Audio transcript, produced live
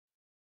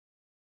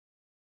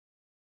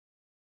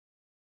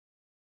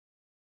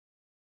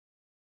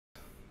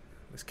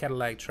It's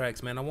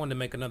Cadillaktrackz, man. I wanted to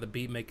make another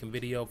beat making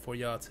video for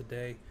y'all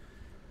today.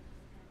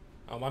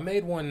 I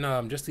made one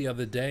just the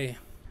other day,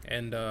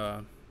 and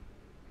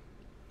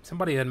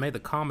somebody had made the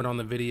comment on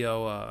the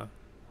video.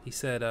 He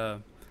said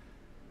I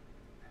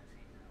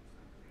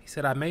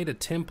made a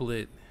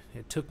template.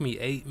 It took me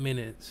 8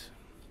 minutes.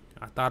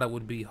 I thought it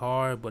would be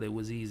hard, but it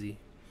was easy.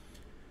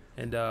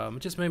 And it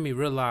just made me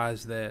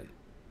realize that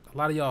a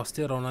lot of y'all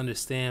still don't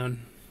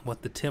understand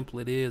what the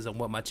template is and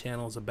what my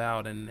channel is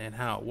about and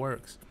how it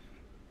works.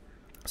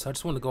 So I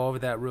just want to go over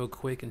that real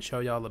quick and show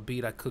y'all a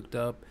beat I cooked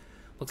up.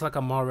 Looks like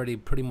I'm already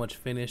pretty much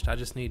finished. I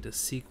just need to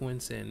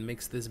sequence and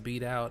mix this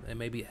beat out and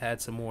maybe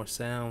add some more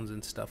sounds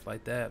and stuff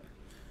like that.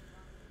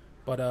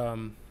 But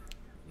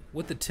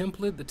with the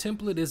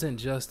template isn't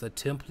just a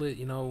template.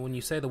 You know, when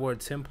you say the word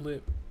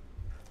template,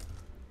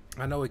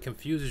 I know it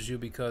confuses you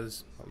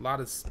because a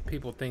lot of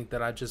people think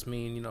that I just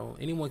mean, you know,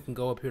 anyone can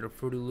go up here to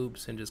Fruity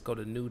Loops and just go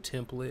to new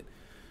template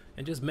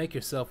and just make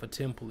yourself a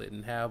template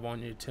and have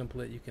on your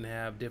template. You can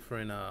have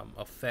different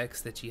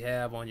effects that you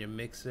have on your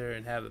mixer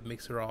and have the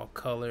mixer all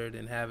colored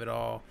and have it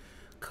all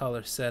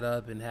color set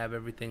up and have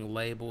everything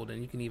labeled,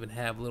 and you can even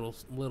have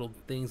little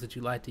things that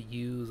you like to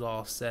use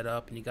all set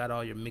up, and you got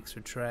all your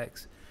mixer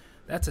tracks.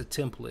 That's a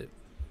template.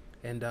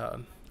 And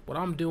what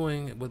I'm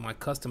doing with my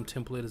custom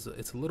template is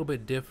it's a little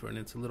bit different.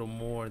 It's a little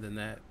more than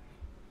that.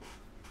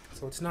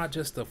 So it's not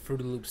just a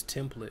Fruity Loops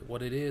template.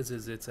 What it is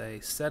it's a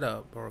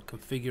setup or a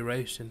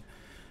configuration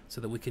so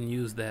that we can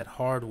use that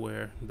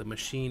hardware, the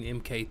Maschine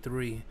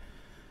MK3.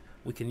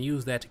 We can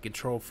use that to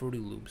control Fruity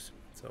Loops.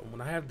 So when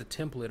I have the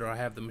template or I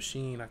have the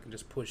machine, I can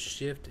just push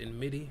shift and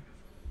MIDI,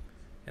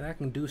 and I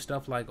can do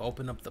stuff like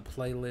open up the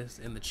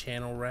playlist in the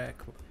channel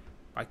rack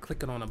by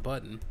clicking on a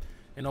button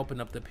and open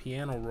up the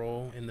piano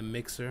roll in the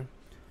mixer.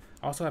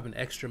 I also have an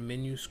extra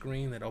menu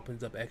screen that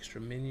opens up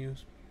extra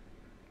menus,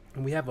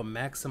 and we have a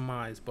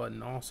maximize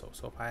button also.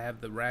 So if I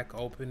have the rack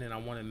open and I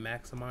want to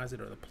maximize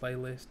it, or the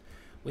playlist,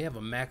 we have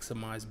a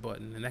maximize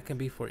button, and that can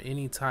be for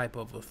any type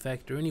of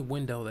effect or any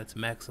window that's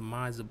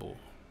maximizable.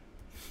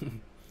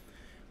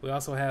 We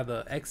also have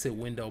the exit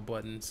window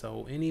button,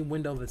 so any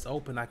window that's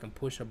open I can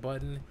push a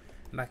button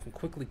and I can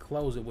quickly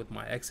close it with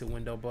my exit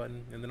window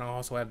button. And then I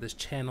also have this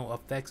channel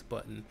effects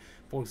button.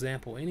 For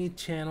example, any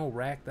channel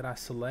rack that I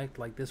select,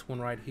 like this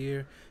one right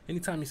here,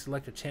 anytime you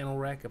select a channel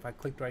rack, if I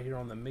clicked right here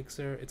on the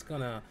mixer, it's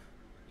gonna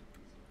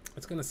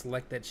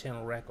select that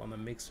channel rack on the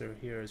mixer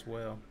here as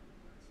well.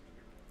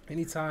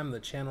 Anytime the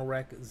channel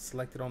rack is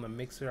selected on the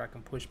mixer, I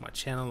can push my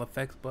channel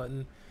effects button,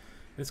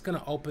 and it's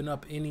gonna open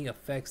up any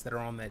effects that are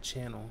on that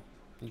channel.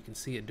 And you can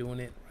see it doing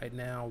it right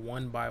now,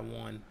 one by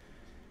one,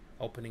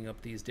 opening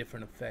up these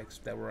different effects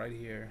that were right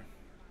here.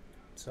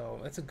 So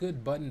that's a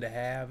good button to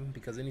have,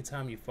 because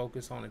anytime you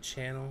focus on a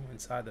channel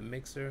inside the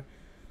mixer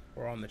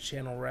or on the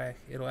channel rack,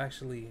 it'll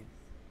actually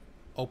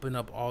open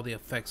up all the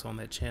effects on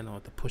that channel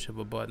at the push of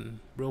a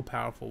button. Real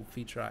powerful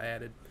feature I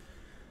added.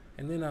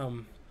 And then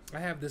I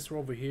have this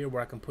over here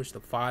where I can push the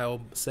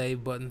file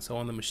save button. So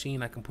on the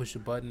machine I can push a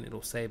button,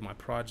 it'll save my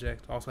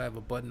project. I also have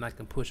a button I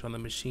can push on the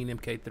Maschine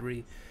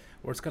MK3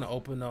 where it's going to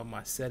open up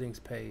my settings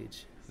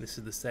page. This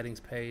is the settings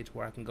page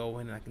where I can go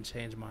in and I can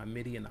change my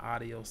MIDI and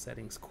audio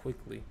settings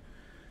quickly.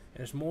 And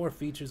there's more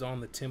features on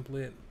the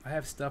template. I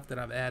have stuff that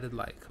I've added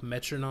like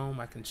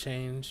metronome I can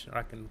change, or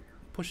I can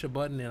push a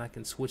button and I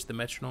can switch the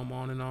metronome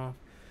on and off.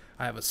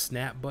 I have a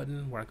snap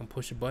button where I can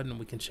push a button and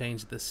we can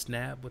change the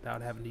snap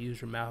without having to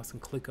use your mouse and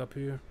click up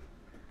here.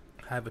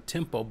 I have a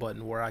tempo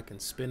button where I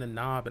can spin a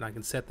knob and I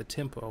can set the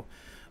tempo.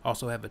 I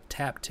also have a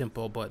tap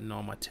tempo button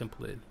on my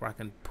template where I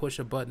can push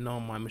a button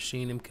on my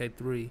Maschine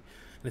MK3 and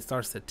it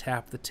starts to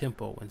tap the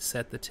tempo and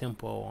set the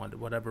tempo on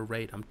whatever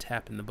rate I'm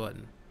tapping the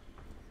button.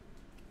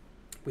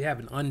 We have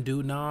an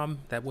undo knob.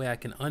 That way I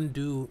can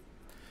undo.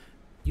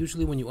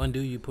 Usually when you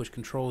undo, you push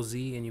Control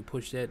Z and you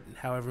push that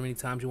however many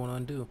times you want to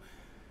undo.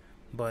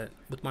 But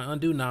with my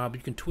undo knob,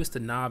 you can twist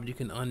the knob. You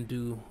can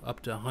undo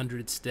up to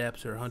 100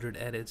 steps or 100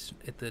 edits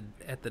at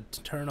the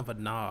turn of a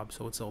knob.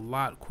 So it's a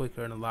lot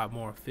quicker and a lot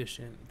more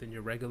efficient than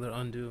your regular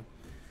undo.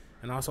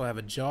 And also I have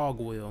a jog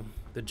wheel.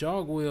 The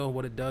jog wheel,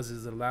 what it does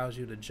is it allows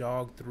you to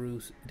jog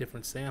through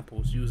different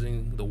samples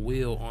using the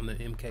wheel on the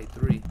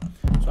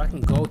MK3. So I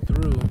can go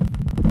through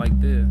like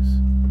this.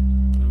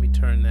 Let me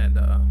turn that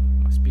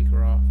my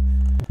speaker off.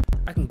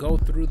 I can go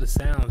through the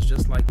sounds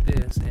just like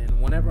this,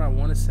 and whenever I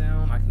want a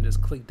sound I can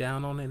just click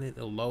down on it.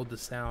 It'll load the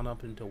sound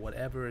up into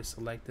whatever is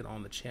selected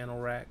on the channel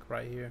rack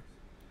right here.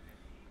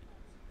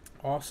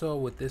 Also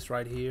with this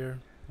right here,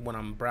 when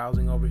I'm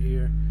browsing over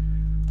here,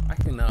 I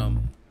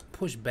can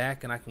push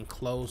back and I can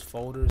close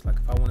folders. Like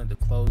if I wanted to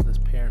close this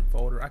parent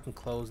folder, I can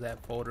close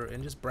that folder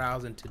and just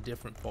browse into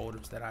different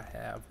folders that I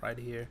have right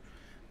here.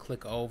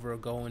 Click over,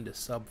 go into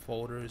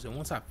subfolders, and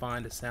once I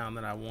find a sound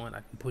that I want,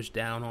 I can push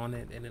down on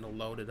it and it'll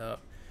load it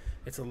up.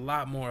 It's a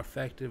lot more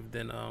effective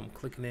than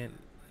clicking it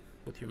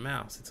with your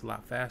mouse. It's a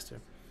lot faster.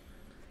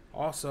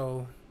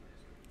 Also,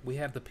 we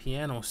have the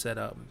piano set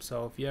up.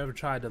 So if you ever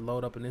tried to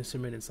load up an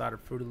instrument inside of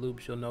Fruity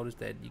Loops, you'll notice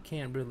that you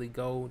can't really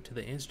go to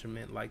the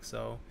instrument like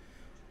so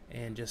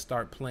and just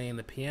start playing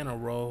the piano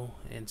roll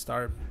and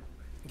start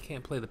you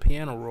can't play the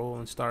piano roll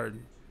and start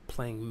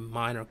playing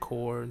minor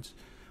chords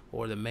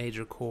or the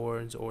major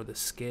chords or the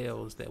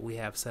scales that we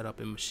have set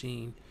up in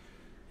Maschine.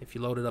 If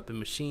you load it up in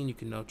Maschine, you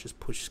can just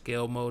push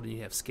scale mode and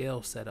you have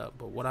scale set up.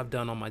 But what I've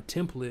done on my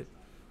template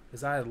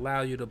is I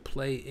allow you to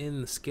play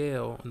in the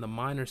scale, in the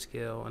minor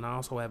scale, and I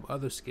also have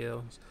other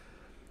scales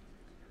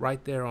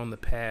right there on the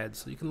pad.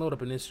 So you can load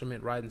up an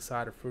instrument right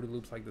inside of Fruity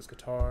Loops like this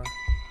guitar,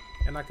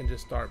 and I can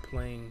just start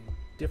playing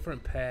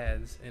different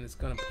pads and it's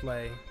gonna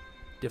play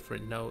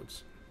different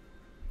notes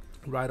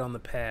right on the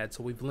pad.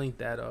 So we've linked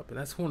that up, and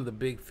that's one of the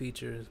big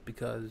features,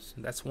 because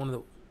that's one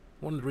of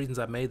the reasons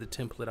I made the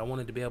template. I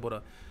wanted to be able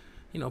to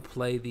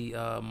play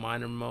the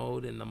minor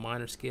mode and the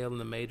minor scale and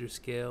the major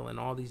scale and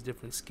all these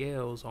different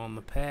scales on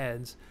the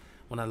pads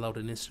when I load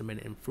an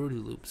instrument in Fruity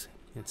Loops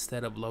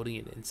instead of loading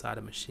it inside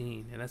a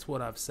Maschine. And that's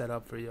what I've set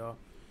up for y'all.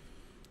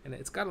 And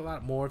it's got a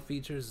lot more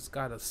features. It's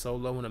got a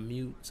solo and a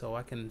mute, so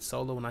I can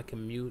solo and I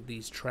can mute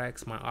these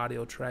tracks, my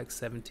audio tracks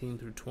 17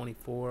 through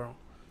 24.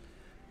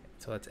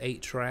 So that's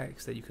 8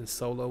 tracks that you can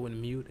solo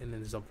and mute, and then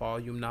there's a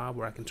volume knob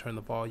where I can turn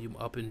the volume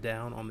up and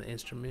down on the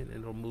instrument,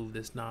 and it'll move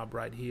this knob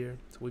right here.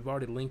 So we've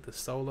already linked the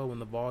solo and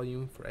the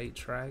volume for 8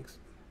 tracks.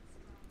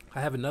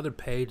 I have another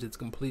page that's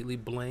completely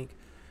blank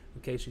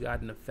in case you got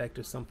an effect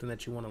or something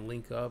that you want to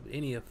link up,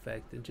 any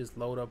effect, and just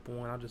load up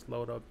one. I'll just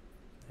load up,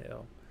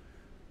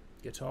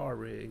 guitar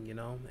rig,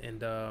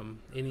 and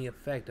any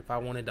effect. If I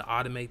wanted to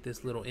automate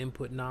this little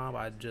input knob,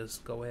 I'd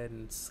just go ahead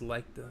and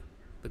select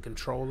the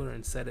controller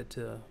and set it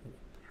to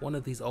one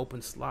of these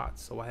open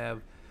slots. So I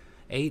have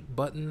 8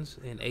 buttons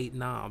and 8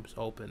 knobs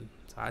open.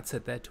 So I'd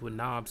set that to a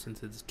knob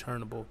since it's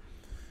turnable,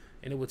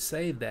 and it would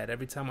save that.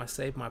 Every time I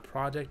save my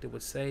project, it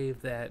would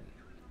save that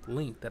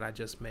link that I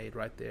just made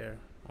right there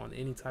on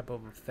any type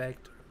of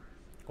effect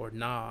or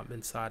knob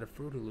inside of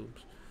Fruity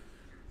Loops.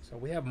 So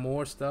we have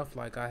more stuff,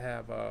 like I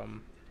have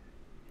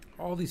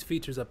all these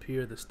features up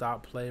here, the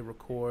stop, play,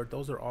 record.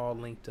 Those are all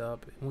linked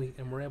up,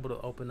 and we're able to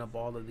open up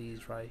all of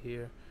these right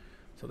here.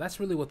 So that's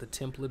really what the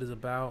template is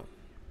about.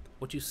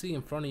 What you see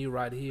in front of you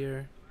right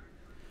here,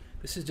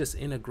 this is just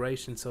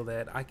integration so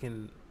that I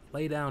can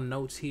lay down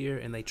notes here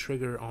and they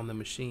trigger on the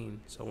Maschine.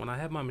 So when I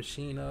have my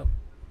Maschine up,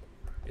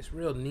 it's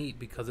real neat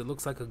because it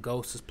looks like a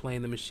ghost is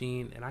playing the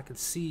Maschine, and I can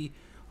see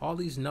all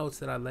these notes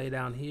that I lay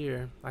down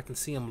here. I can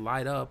see them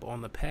light up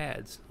on the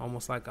pads,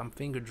 almost like I'm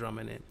finger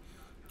drumming it,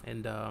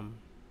 and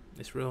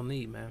it's real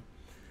neat, man.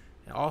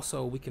 And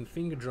also, we can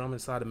finger drum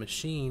inside a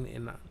Maschine,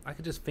 and I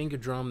could just finger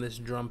drum this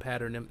drum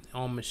pattern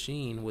on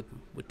Maschine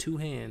with 2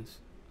 hands,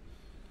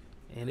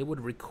 and it would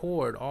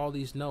record all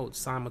these notes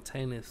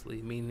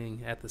simultaneously,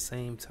 meaning at the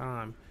same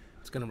time.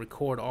 It's going to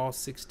record all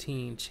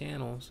 16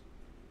 channels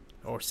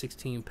or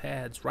 16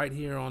 pads right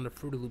here on the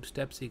Fruity Loop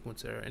step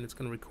sequencer, and it's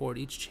going to record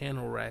each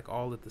channel rack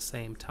all at the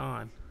same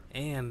time,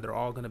 and they're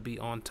all going to be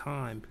on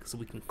time because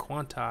we can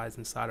quantize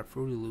inside of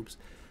Fruity Loops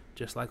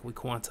just like we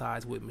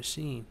quantize with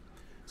Maschine.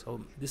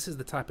 So this is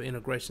the type of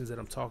integrations that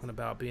I'm talking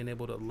about, being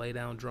able to lay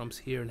down drums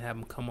here and have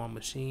them come on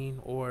Maschine,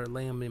 or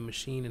lay them in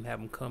Maschine and have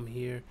them come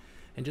here,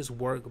 and just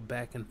work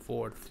back and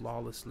forth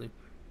flawlessly.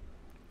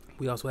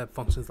 We also have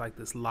functions like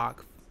this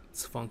lock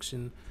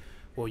function,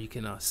 where you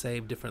can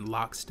save different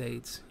lock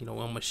states.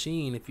 On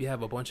Maschine, if you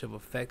have a bunch of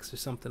effects or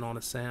something on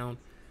a sound,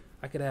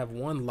 I could have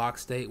one lock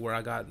state where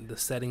I got the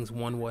settings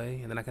one way,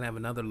 and then I can have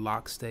another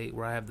lock state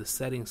where I have the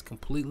settings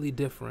completely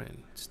different.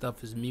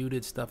 Stuff is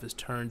muted, stuff is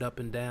turned up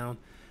and down,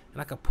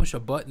 and I can push a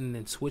button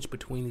and switch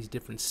between these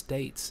different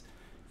states.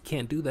 You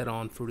can't do that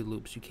on Fruity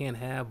Loops. You can't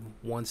have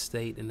one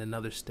state and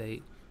another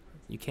state.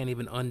 You can't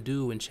even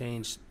undo and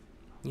change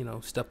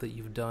stuff that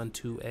you've done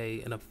to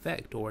an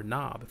effect or a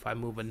knob. If I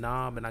move a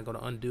knob and I go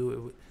to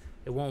undo it,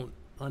 it won't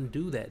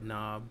undo that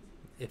knob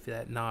if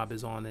that knob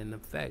is on an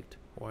effect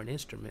or an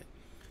instrument.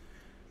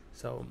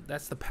 So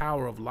that's the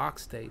power of lock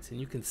states, and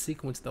you can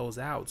sequence those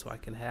out. So I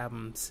can have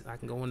them, I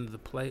can go into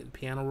the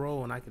piano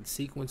roll and I can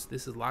sequence,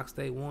 this is lock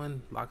state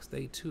 1, lock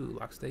state 2,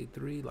 lock state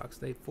 3, lock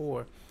state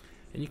 4,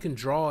 and you can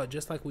draw it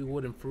just like we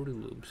would in Fruity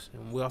Loops.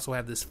 And we also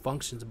have this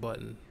functions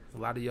button. A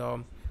lot of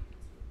y'all,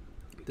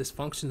 this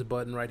functions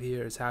button right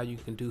here is how you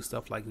can do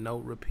stuff like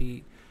note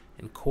repeat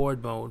and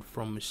chord mode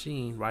from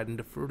Maschine right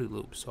into Fruity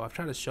Loops. So I've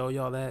tried to show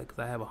y'all that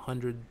because I have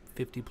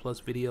 150 plus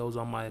videos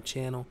on my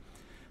channel.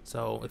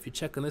 So if you're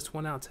checking this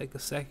one out, take a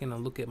second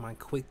and look at my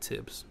quick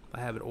tips. I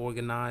have it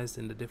organized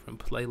in the different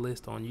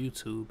playlists on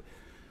YouTube.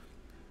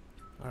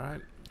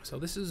 Alright, so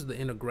this is the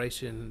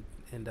integration,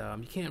 and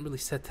you can't really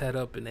set that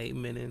up in 8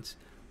 minutes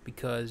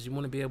because you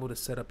want to be able to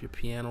set up your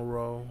piano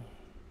roll,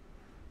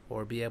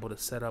 or be able to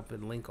set up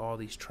and link all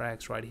these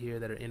tracks right here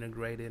that are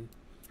integrated,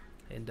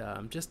 and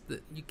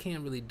you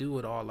can't really do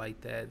it all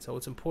like that. So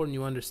it's important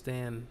you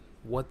understand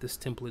what this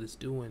template is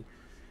doing.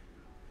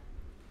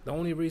 The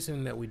only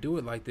reason that we do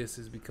it like this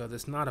is because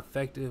it's not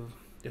effective.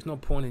 There's no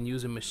point in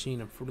using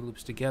Maschine and Fruity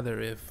Loops together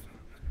if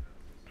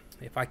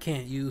I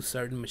can't use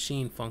certain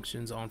Maschine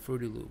functions on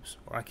Fruity Loops,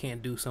 or I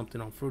can't do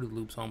something on Fruity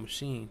Loops on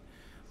Maschine.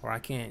 or I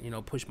can't,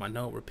 push my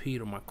note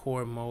repeat or my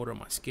chord mode or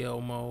my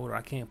scale mode, or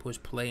I can't push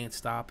play and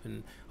stop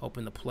and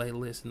open the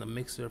playlist and the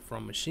mixer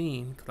from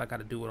Maschine because I got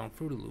to do it on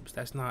Fruity Loops.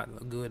 That's not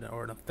a good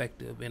or an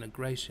effective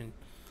integration.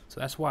 So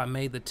that's why I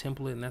made the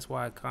template, and that's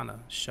why I kind of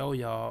show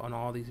y'all on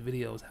all these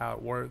videos how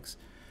it works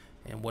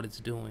and what it's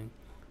doing.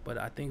 But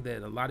I think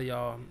that a lot of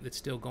y'all, it's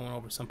still going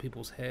over some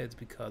people's heads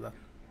because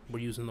we're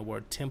using the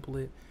word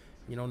template.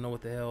 You don't know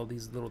what the hell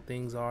these little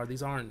things are.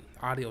 These aren't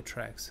audio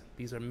tracks.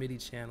 These are MIDI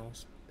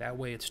channels. That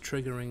way it's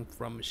triggering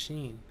from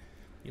Maschine.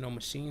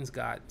 Machine's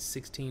got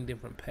 16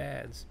 different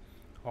pads.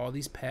 All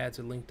these pads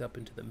are linked up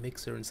into the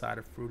mixer inside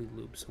of Fruity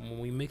Loops. So when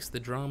we mix the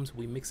drums,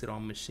 we mix it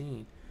on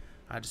Maschine.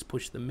 I just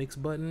push the mix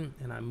button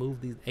and I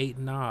move these 8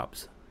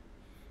 knobs,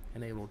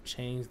 and it will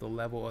change the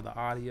level of the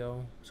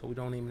audio. So we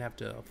don't even have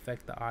to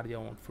affect the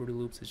audio on Fruity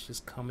Loops. It's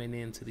just coming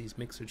into these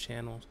mixer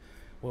channels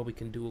where we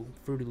can do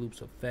Fruity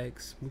Loops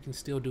effects. We can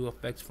still do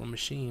effects from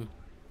Maschine.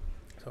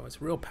 So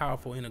it's real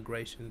powerful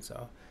integration.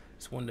 So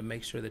just wanted to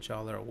make sure that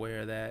y'all are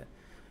aware of that.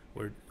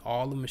 Where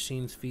all the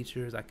Machine's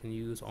features I can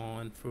use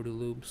on Fruity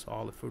Loops,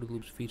 all the Fruity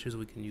Loops features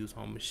we can use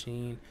on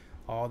Maschine,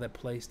 all that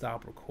play,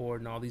 stop,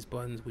 record, and all these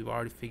buttons, we've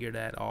already figured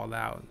that all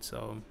out.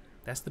 So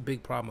that's the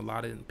big problem a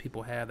lot of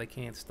people have. They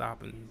can't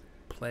stop and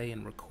play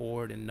and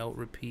record and note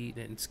repeat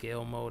and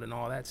scale mode and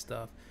all that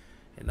stuff.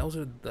 And those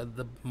are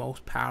the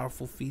most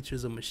powerful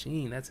features of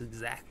Maschine. That's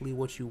exactly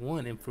what you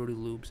want in Fruity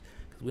Loops,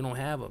 because we don't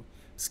have a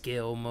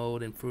scale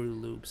mode in Fruity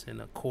Loops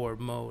and a chord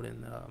mode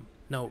and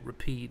note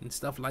repeat and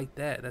stuff like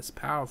that. That's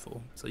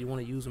powerful. So you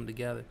want to use them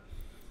together.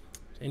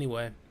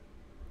 Anyway,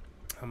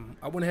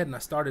 I went ahead and I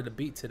started a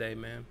beat today,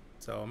 man.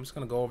 So I'm just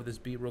going to go over this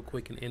beat real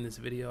quick and end this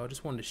video. I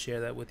just wanted to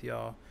share that with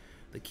y'all,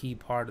 the key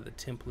part of the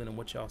template and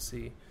what y'all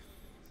see.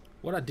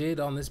 What I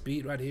did on this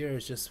beat right here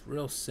is just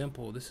real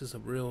simple. This is a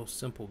real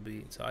simple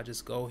beat. So I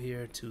just go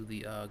here to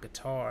the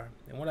guitar.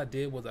 And what I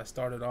did was I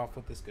started off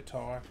with this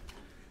guitar.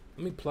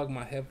 Let me plug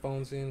my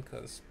headphones in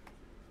because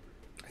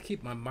I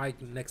keep my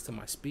mic next to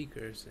my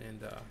speakers.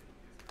 And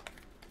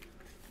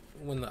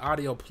when the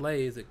audio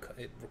plays, it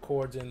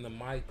records in the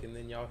mic, and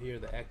then y'all hear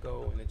the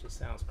echo, and it just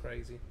sounds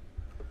crazy.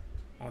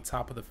 On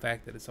top of the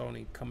fact that it's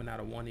only coming out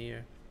of one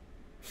ear.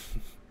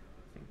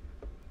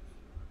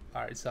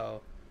 Alright,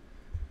 so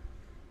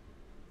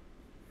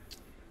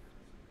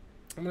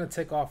I'm going to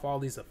take off all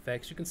these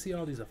effects. You can see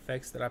all these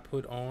effects that I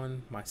put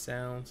on my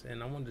sounds,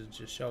 and I wanted to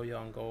just show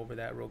y'all and go over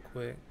that real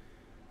quick.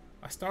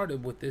 I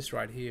started with this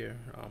right here.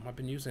 I've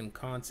been using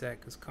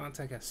Contact because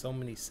Contact has so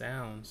many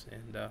sounds,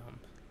 and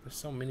there's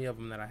so many of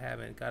them that I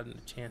haven't gotten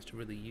a chance to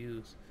really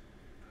use.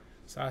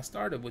 So I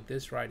started with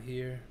this right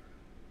here.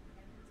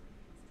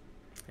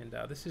 And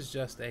this is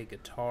just a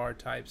guitar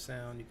type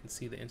sound. You can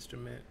see the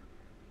instrument.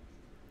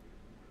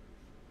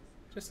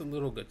 Just a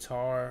little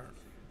guitar.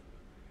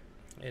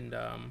 And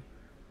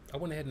I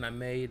went ahead and I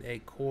made a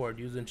chord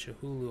using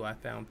Shahulu. I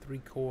found 3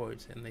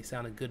 chords and they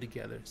sounded good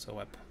together. So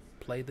I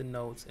played the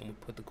notes and we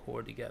put the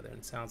chord together, and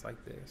it sounds like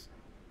this.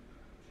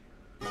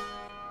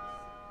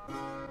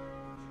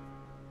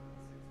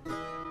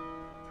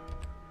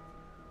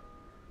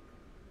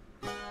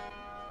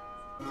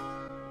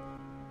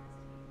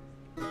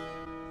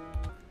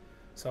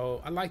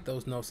 So I like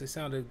those notes. They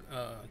sounded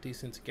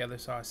decent together,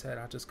 so I said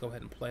I'll just go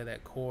ahead and play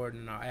that chord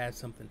and I'll add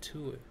something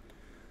to it.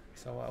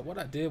 So what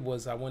I did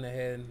was I went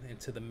ahead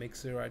into the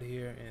mixer right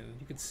here, and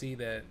you can see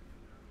that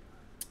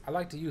I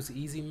like to use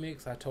Easy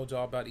Mix. I told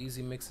y'all about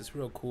Easy Mix. It's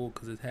real cool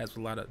because it has a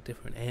lot of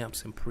different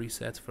amps and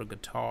presets for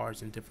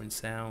guitars and different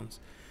sounds.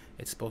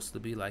 It's supposed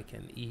to be like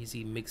an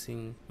easy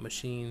mixing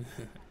machine.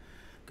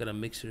 Gonna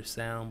mix your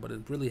sound, but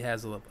it really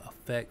has a lot of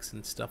effects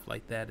and stuff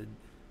like that. It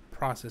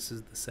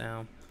processes the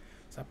sound.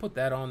 So I put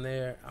that on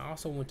there. I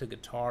also went to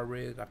Guitar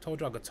Rig. I told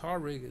y'all Guitar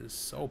Rig is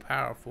so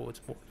powerful. It's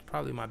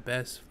probably my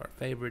best or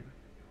favorite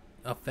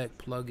effect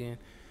plugin,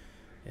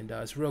 and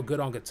it's real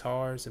good on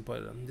guitars.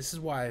 But this is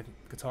why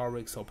Guitar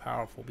Rig is so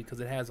powerful, because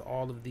it has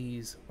all of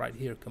these right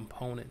here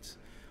components.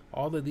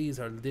 All of these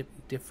are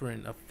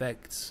different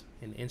effects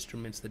and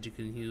instruments that you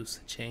can use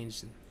to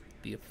change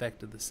the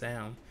effect of the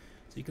sound.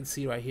 So you can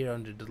see right here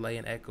under delay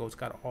and echo, it's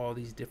got all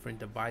these different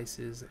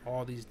devices,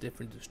 all these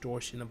different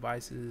distortion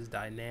devices,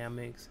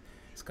 dynamics.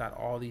 It's got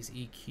all these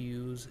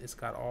EQs. It's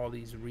got all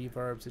these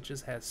reverbs. It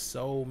just has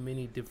so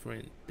many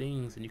different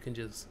things, and you can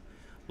just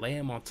lay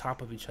them on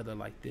top of each other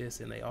like this,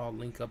 and they all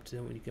link up to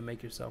them, and you can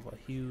make yourself a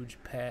huge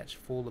patch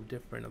full of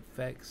different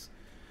effects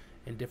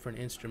and different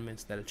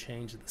instruments that'll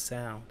change the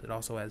sound. It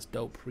also has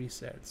dope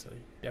presets, so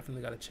you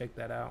definitely got to check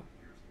that out.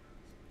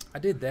 I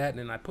did that, and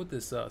then I put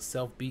this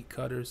self beat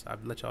cutters.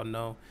 I've let y'all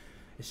know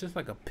it's just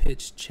like a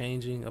pitch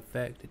changing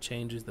effect. It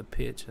changes the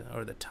pitch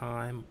or the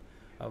time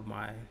of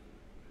my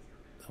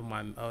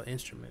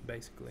instrument,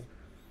 basically.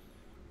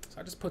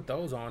 So I just put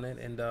those on it,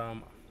 and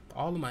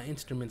all of my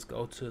instruments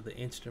go to the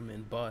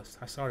instrument bus.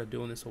 I started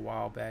doing this a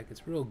while back.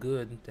 It's real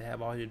good to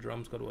have all your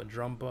drums go to a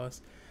drum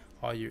bus,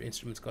 all your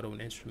instruments go to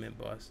an instrument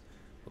bus.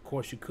 Of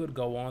course, you could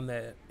go on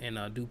that and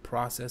do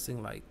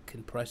processing like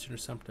compression or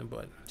something,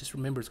 but just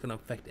remember it's going to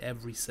affect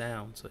every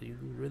sound, so you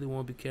really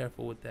want to be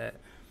careful with that.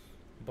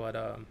 But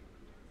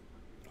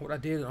what I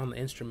did on the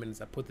instrument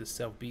is I put this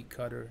self beat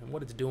cutter, and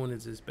what it's doing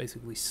is it's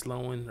basically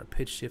slowing or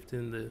pitch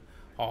shifting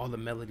all the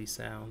melody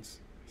sounds.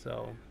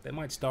 So they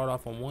might start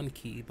off on one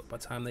key, but by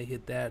the time they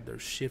hit that, they're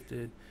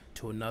shifted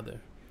to another.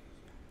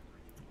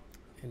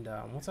 And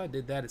once I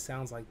did that, it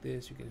sounds like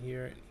this. You can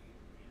hear it.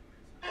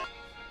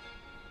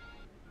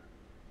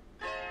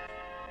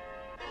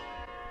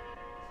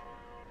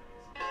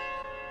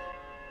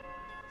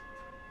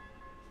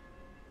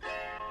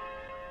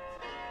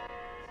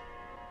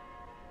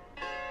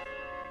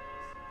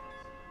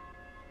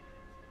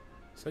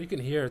 So you can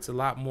hear it's a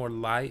lot more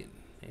light,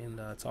 and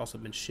it's also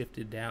been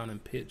shifted down in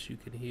pitch. You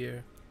can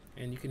hear,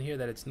 and you can hear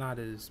that it's not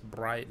as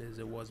bright as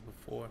it was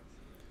before.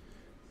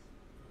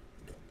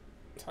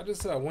 So I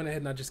just went ahead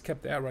and I just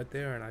kept that right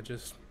there, and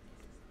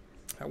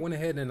I went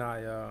ahead and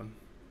I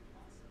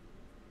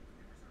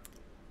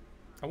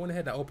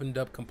opened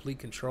up complete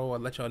control. I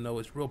let y'all know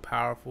it's real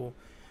powerful,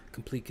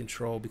 complete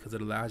control, because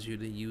it allows you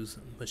to use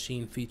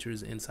machine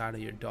features inside of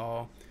your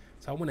DAW.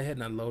 So I went ahead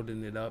and I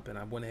loaded it up, and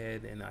I went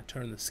ahead and I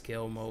turned the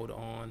scale mode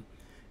on,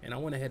 and I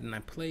went ahead and I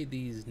played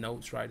these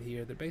notes right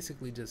here. They're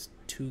basically just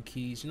two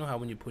keys. You know how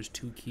when you push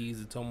two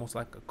keys, it's almost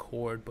like a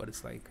chord, but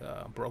it's like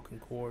a broken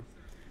chord.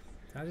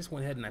 I just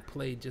went ahead and I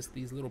played just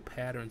these little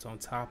patterns on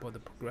top of the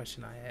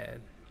progression I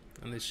had,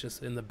 and it's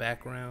just in the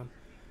background,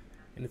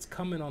 and it's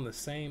coming on the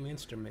same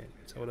instrument,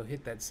 so it'll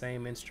hit that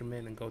same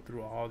instrument and go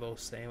through all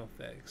those same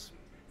effects.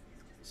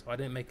 So I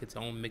didn't make its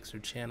own mixer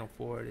channel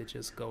for it. It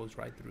just goes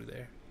right through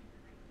there.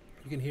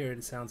 You can hear it.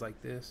 It sounds like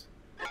this.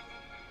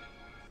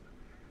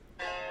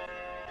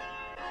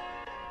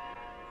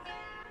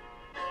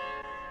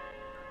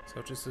 So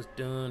it's just this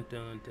dun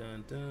dun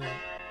dun dun.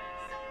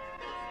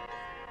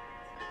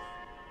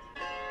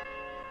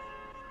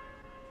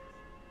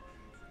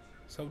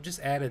 So just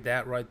added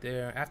that right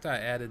there. After I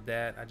added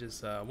that, I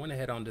just went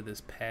ahead onto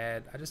this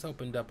pad. I just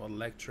opened up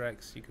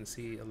Electrackz. You can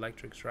see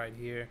Electrackz right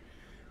here,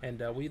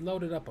 and we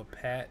loaded up a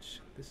patch.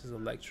 This is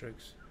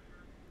Electrackz.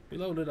 We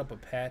loaded up a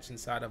patch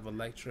inside of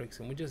Electrackz,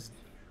 and we just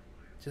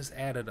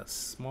added a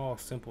small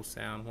simple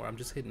sound where I'm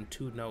just hitting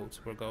two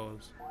notes where it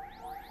goes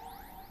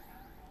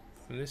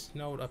from this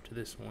note up to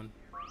this one.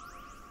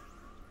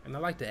 And I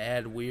like to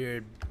add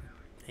weird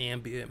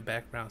ambient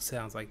background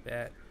sounds like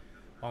that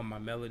on my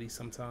melody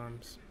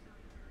sometimes.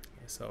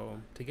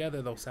 So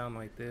together they'll sound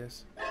like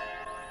this.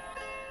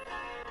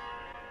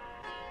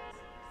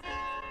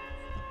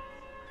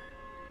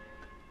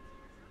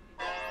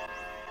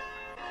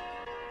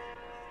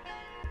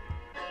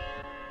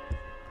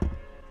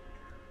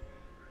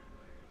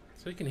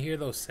 So you can hear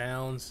those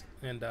sounds,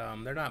 and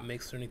they're not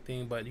mixed or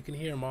anything, but you can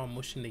hear them all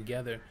mushing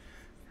together.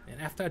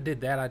 And after I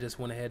did that, I just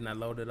went ahead and I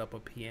loaded up a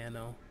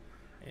piano.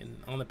 And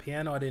on the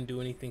piano, I didn't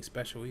do anything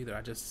special either.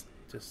 I just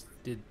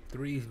did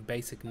 3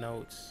 basic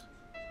notes.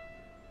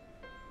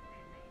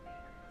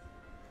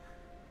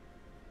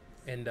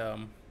 And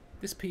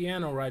this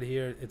piano right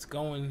here, it's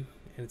going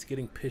and it's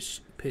getting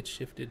pitch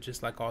shifted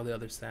just like all the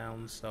other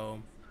sounds.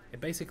 So it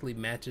basically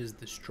matches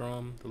the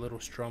strum, the little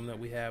strum that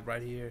we have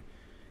right here.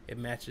 It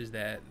matches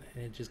that,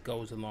 and it just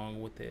goes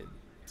along with it.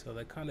 So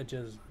they kind of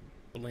just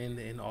blend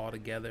in all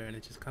together, and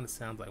it just kind of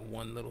sounds like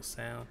one little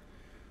sound.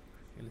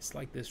 And it's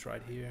like this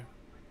right here.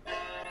 Let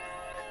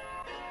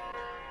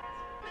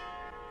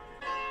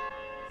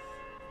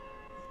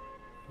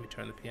me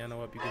turn the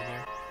piano up, you can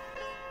hear.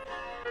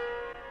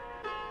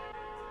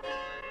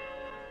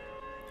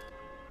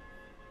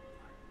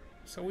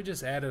 So we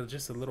just added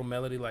just a little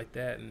melody like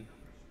that, and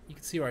you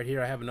can see right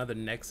here I have another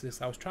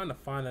Nexus. I was trying to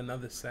find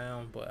another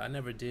sound, but I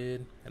never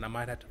did, and I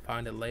might have to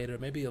find it later.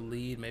 Maybe a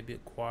lead, maybe a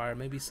choir,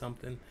 maybe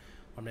something,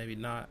 or maybe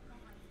not.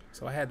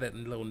 So I had that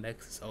little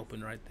Nexus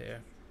open right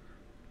there.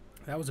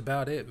 That was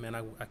about it, man.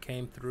 I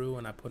came through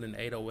and I put an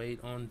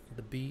 808 on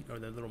the beat, or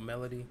the little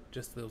melody,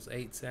 just those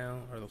 8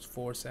 sounds or those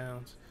 4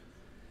 sounds,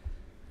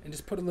 and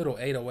just put a little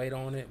 808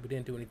 on it. We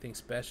didn't do anything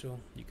special.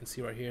 You can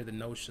see right here the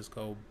notes just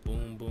go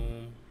boom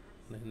boom,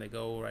 and then they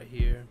go right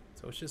here.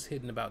 So it's just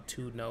hitting about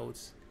 2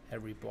 notes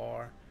every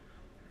bar,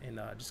 and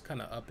just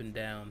kind of up and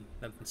down,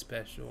 nothing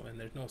special, and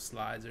there's no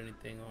slides or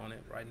anything on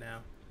it right now.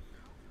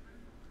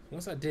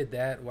 Once I did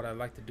that, what I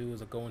like to do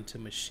is I go into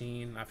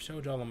Maschine. I've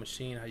showed y'all on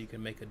Maschine how you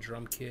can make a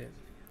drum kit.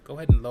 Go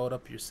ahead and load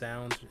up your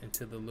sounds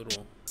into the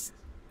little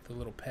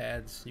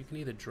pads. You can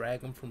either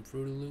drag them from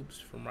Fruity Loops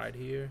from right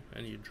here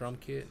and your drum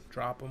kit,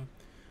 drop them,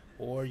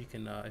 or you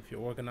can, if you're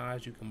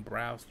organized, you can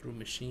browse through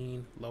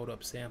Maschine, load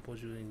up samples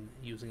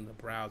using the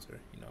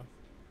browser, you know,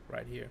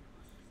 right here.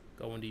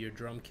 Go into your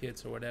drum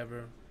kits or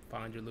whatever,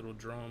 find your little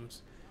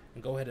drums,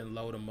 and go ahead and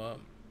load them up.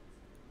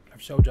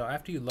 I've showed y'all,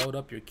 after you load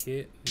up your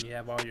kit and you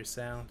have all your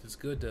sounds, it's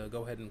good to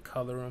go ahead and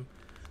color them.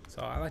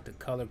 So I like to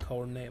color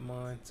coordinate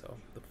mine. So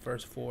the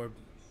first 4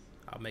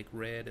 I'll make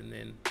red, and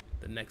then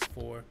the next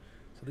 4.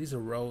 So these are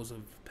rows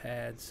of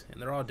pads,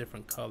 and they're all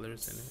different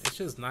colors, and it's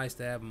just nice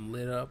to have them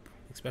lit up,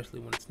 especially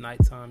when it's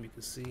nighttime. You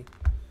can see.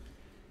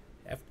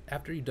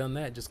 After you've done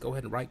that, just go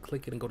ahead and right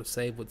click it and go to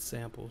save with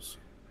samples.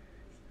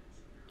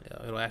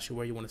 It'll ask you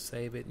where you want to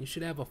save it. You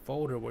should have a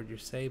folder where you're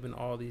saving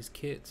all these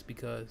kits,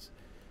 because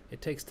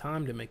It takes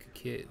time to make a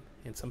kit,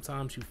 and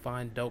sometimes you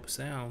find dope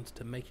sounds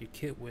to make your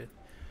kit with.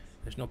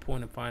 There's no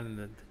point in finding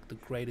the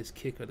greatest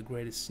kick or the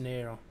greatest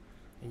snare,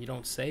 and you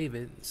don't save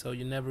it, so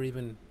you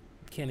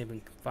can't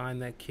even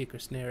find that kick or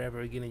snare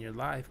ever again in your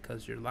life,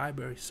 because your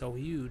library is so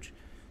huge.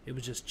 It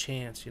was just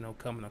chance,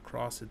 coming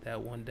across it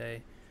that one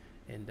day.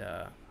 And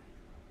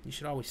you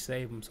should always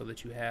save them so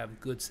that you have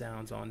good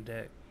sounds on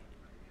deck.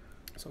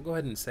 So go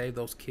ahead and save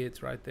those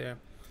kits right there.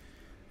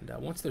 And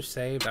once they're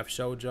saved, I've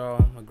showed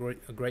y'all a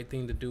great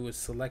thing to do is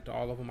select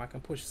all of them. I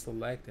can push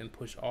select and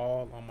push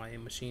all on my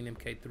Maschine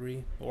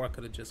MK3, or I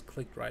could have just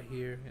clicked right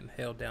here and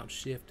held down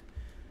shift.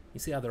 You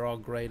see how they're all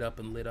grayed up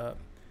and lit up?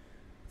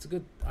 It's a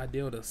good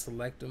idea to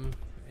select them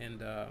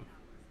and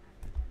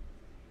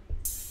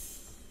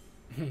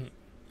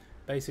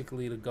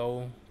basically to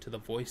go to the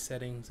voice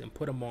settings and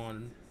put them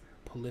on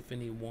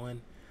polyphony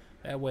 1.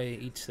 That way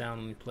each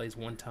sound only plays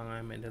one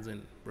time and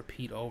doesn't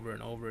repeat over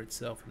and over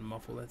itself and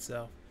muffle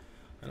itself.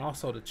 And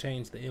also to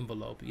change the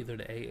envelope, either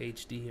to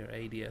AHD or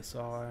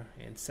ADSR,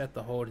 and set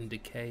the hold and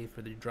decay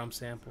for the drum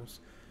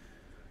samples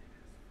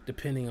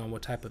depending on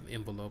what type of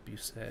envelope you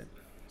set.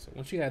 So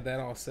once you have that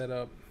all set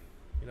up,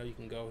 you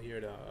can go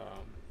here to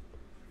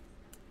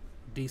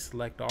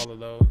deselect all of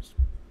those.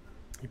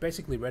 You're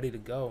basically ready to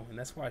go, and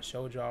that's why I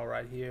showed y'all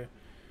right here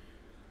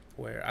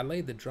where I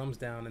laid the drums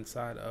down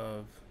inside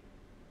of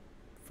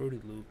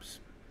Fruity Loops.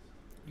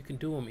 You can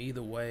do them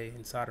either way,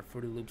 inside of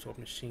Fruity Loops or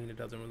Maschine, it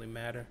doesn't really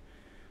matter.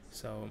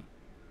 So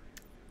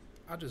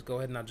I'll just go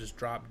ahead and I'll just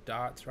drop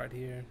dots right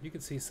here. You can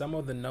see some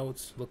of the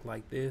notes look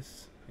like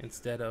this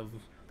instead of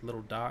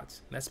little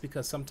dots. And that's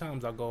because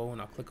sometimes I'll go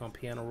and I'll click on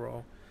piano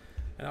roll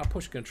and I'll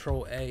push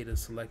Control A to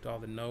select all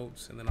the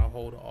notes, and then I'll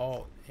hold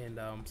Alt, and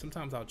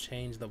sometimes I'll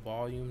change the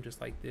volume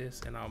just like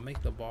this, and I'll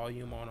make the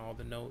volume on all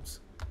the notes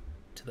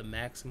to the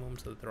maximum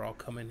so that they're all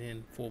coming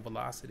in full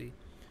velocity.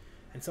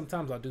 And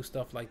sometimes I'll do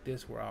stuff like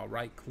this where I'll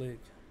right click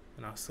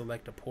and I'll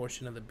select a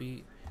portion of the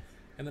beat,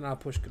 and then I'll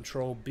push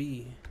Control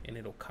B and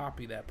it'll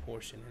copy that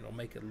portion and it'll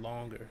make it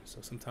longer. So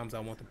sometimes I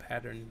want the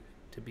pattern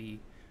to be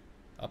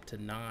up to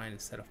 9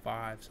 instead of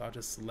 5, so I'll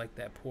just select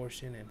that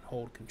portion and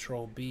hold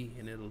Control B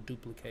and it'll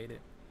duplicate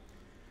it.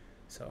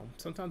 So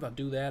sometimes I'll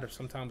do that, or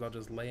sometimes I'll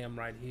just lay them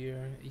right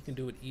here. You can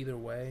do it either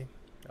way.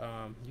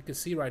 You can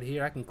see right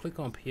here I can click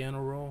on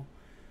piano roll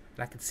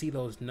and I can see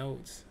those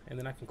notes, and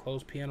then I can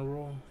close piano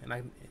roll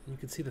and you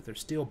can see that they're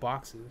still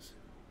boxes.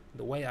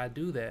 The way I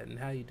do that and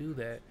how you do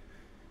that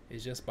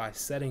is just by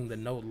setting the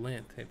note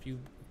length. If you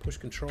push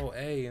Control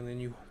A and then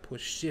you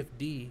push Shift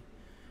D,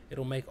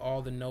 it'll make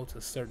all the notes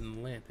a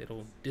certain length.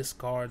 It'll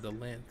discard the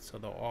length, so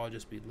they'll all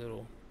just be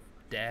little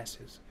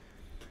dashes.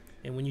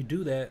 And when you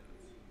do that,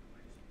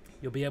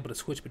 you'll be able to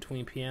switch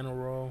between piano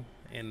roll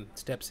and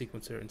step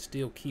sequencer and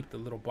still keep the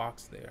little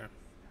box there.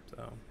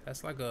 So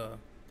that's like the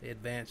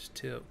advanced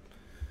tip.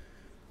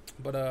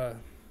 But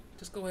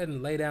just go ahead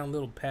and lay down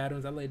little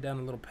patterns. I laid down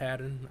a little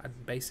pattern, a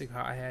basic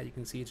hi-hat. You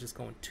can see it's just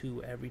going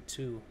 2 every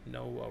 2.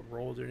 No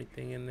rolls or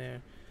anything in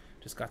there.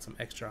 Just got some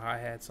extra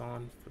hi-hats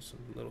on for some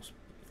little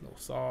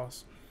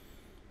sauce.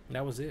 And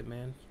that was it,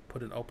 man.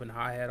 Put an open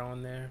hi-hat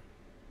on there,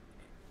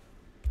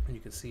 and you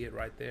can see it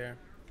right there.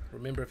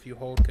 Remember, if you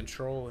hold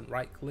Control and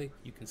right click,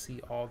 you can see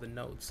all the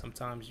notes.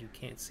 Sometimes you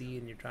can't see it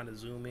and you're trying to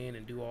zoom in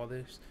and do all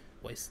this,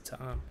 waste of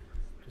time.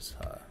 Just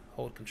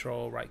hold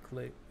Control, right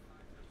click.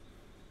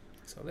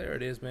 So there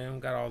it is, man.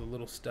 Got all the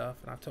little stuff,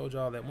 and I told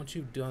y'all that once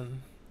you've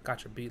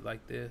got your beat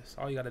like this,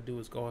 all you got to do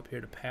is go up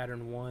here to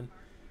pattern 1,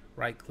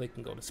 right click,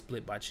 and go to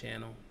split by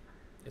channel.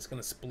 It's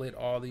gonna split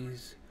all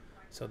these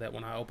so that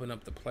when I open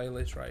up the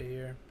playlist right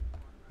here,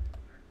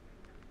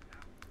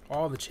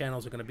 all the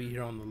channels are gonna be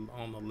here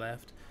on the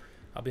left.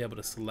 I'll be able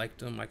to select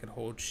them. I can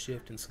hold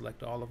Shift and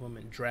select all of them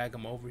and drag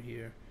them over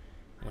here.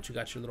 Once you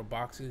got your little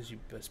boxes, you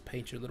just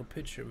paint your little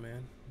picture,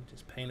 man. You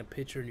just paint a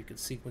picture and you can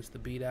sequence the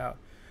beat out.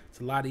 It's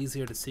a lot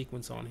easier to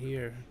sequence on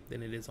here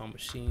than it is on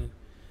Maschine.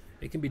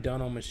 It can be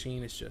done on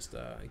Maschine. It's just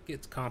it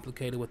gets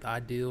complicated with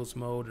ideals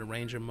mode and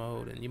arranger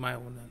mode, and you might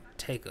want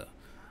to take a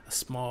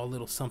small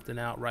little something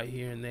out right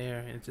here and there,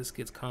 and it just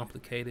gets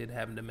complicated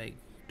having to make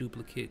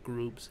duplicate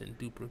groups and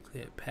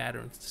duplicate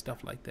patterns and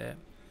stuff like that.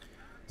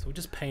 So we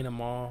just paint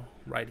them all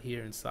right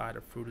here inside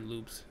of Fruity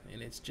Loops,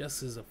 and it's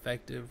just as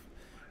effective.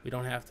 We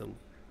don't have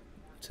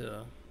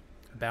to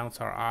bounce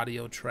our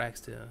audio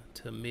tracks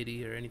to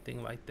MIDI or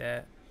anything like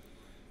that.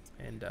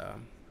 And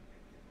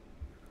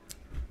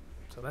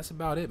so that's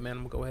about it, man. I'm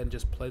gonna go ahead and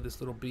just play this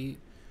little beat,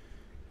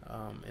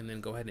 and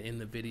then go ahead and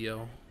end the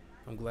video.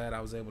 I'm glad I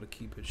was able to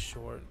keep it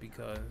short,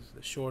 because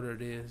the shorter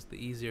it is, the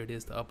easier it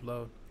is to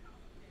upload.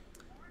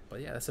 But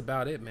yeah, that's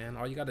about it, man.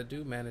 All you gotta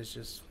do, man, is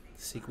just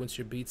sequence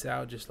your beats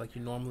out just like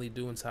you normally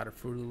do inside of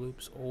Fruity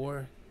Loops,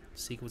 or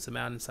sequence them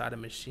out inside of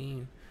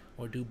Maschine,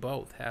 or do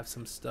both. Have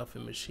some stuff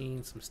in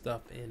Maschine, some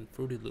stuff in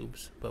Fruity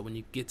Loops. But when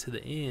you get to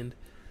the end,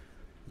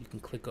 you can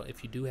click on,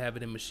 if you do have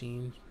it in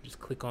Maschine, just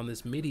click on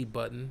this MIDI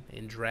button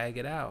and drag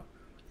it out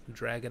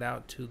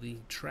to the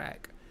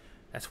track.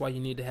 That's why you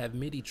need to have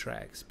MIDI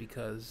tracks,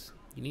 because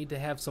you need to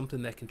have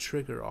something that can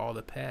trigger all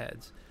the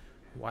pads.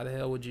 Why the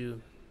hell would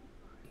you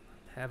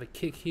have a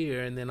kick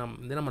here, and then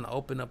I'm gonna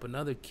open up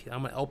another kick.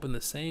 I'm gonna open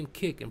the same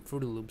kick in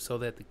Fruity Loops so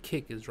that the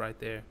kick is right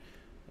there,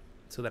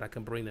 so that I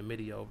can bring the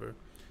MIDI over.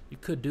 You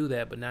could do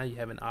that, but now you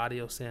have an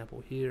audio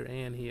sample here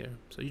and here.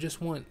 So you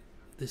just want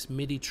this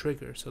MIDI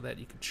trigger so that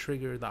you can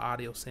trigger the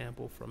audio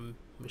sample from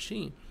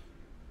Maschine.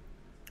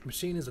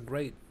 Maschine is a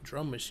great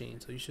drum machine,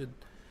 so you should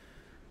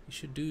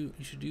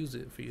use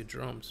it for your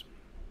drums,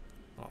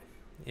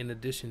 in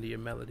addition to your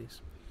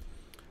melodies.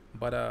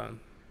 But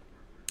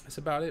that's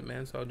about it,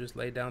 man. So I'll just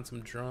lay down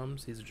some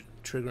drums. These are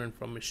triggering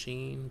from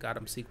Maschine. Got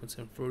them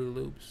sequencing Fruity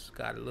Loops.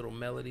 Got little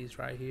melodies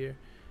right here.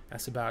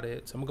 That's about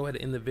it. So I'm gonna go ahead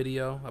and end the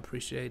video. I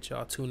appreciate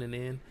y'all tuning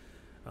in.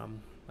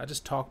 I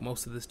just talked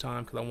most of this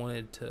time because I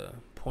wanted to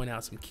point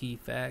out some key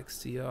facts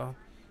to y'all.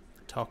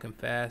 Talking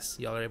fast,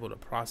 y'all are able to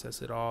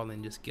process it all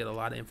and just get a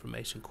lot of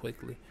information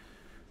quickly.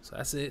 So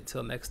that's it.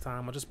 Till next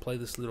time, I'll just play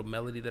this little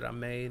melody that I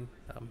made.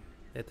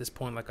 At this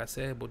point, like I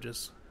said, we'll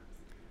just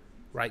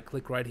right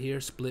click right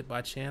here, split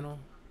by channel,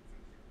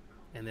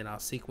 and then I'll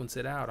sequence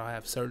it out. I'll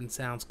have certain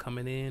sounds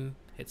coming in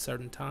at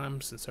certain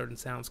times and certain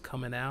sounds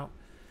coming out.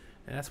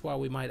 And that's why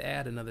we might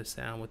add another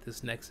sound with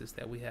this Nexus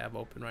that we have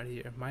open right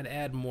here. Might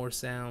add more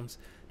sounds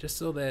just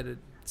so that at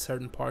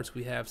certain parts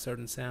we have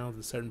certain sounds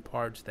and certain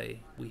parts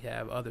we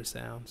have other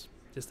sounds,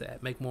 just to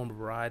make more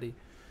variety.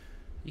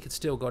 You can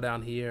still go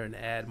down here and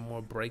add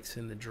more breaks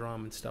in the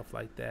drum and stuff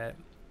like that.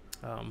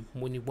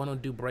 When you want to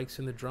do breaks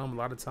in the drum, a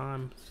lot of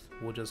times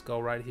we'll just go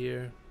right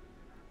here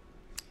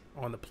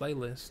on the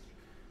playlist,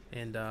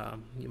 and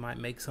you might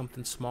make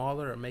something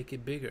smaller or make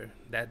it bigger.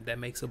 That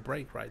makes a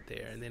break right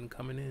there, and then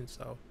coming in.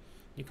 So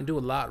you can do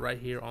a lot right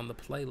here on the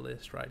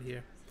playlist right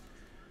here.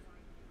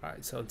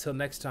 Alright, so until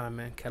next time,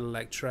 man,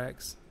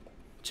 Cadillaktrackz.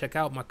 Check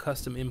out my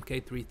custom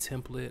MK3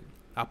 template.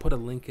 I'll put a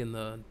link in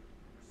the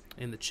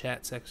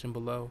chat section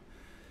below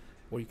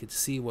where you can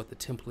see what the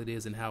template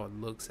is and how it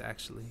looks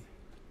actually.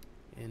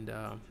 And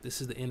this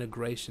is the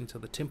integration. So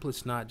the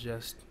template's not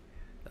just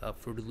a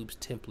Fruity Loops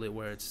template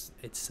where it's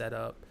set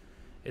up.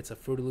 It's a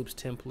Fruity Loops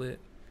template.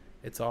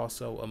 It's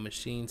also a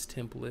Maschines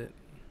template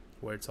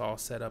where it's all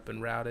set up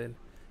and routed.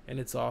 And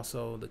it's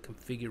also the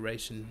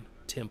configuration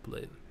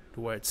template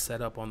where it's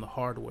set up on the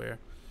hardware.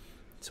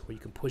 So where you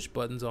can push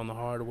buttons on the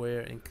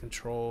hardware and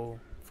control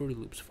Fruity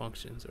Loops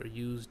functions, or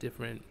use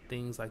different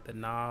things like the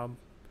knob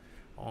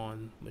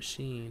on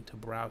Maschine to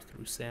browse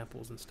through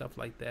samples and stuff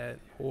like that,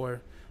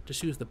 or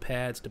just use the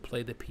pads to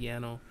play the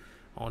piano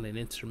on an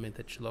instrument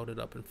that you loaded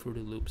up in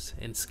Fruity Loops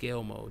in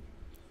scale mode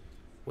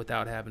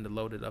without having to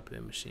load it up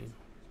in Maschine.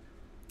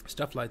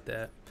 Stuff like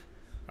that.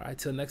 Alright,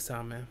 till next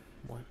time, man.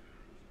 Boy.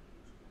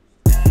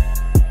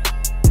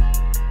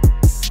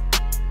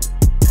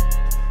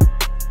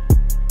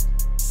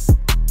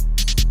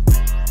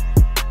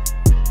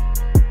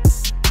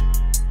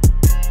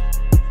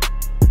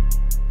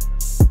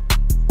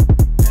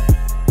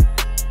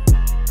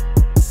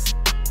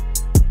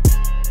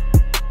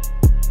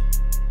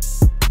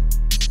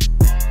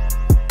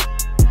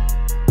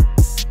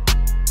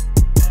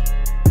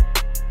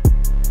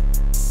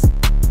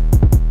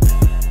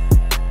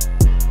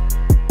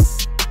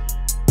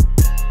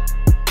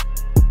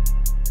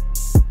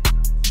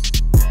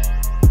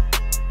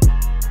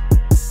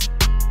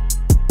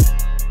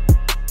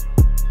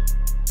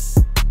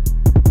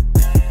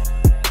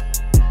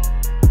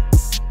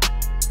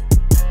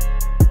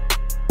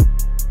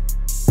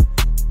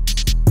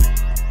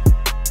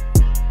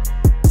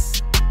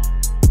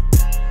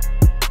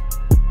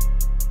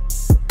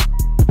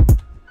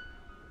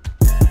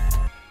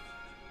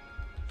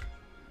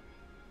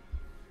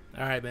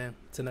 Alright, man.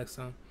 Till next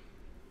time.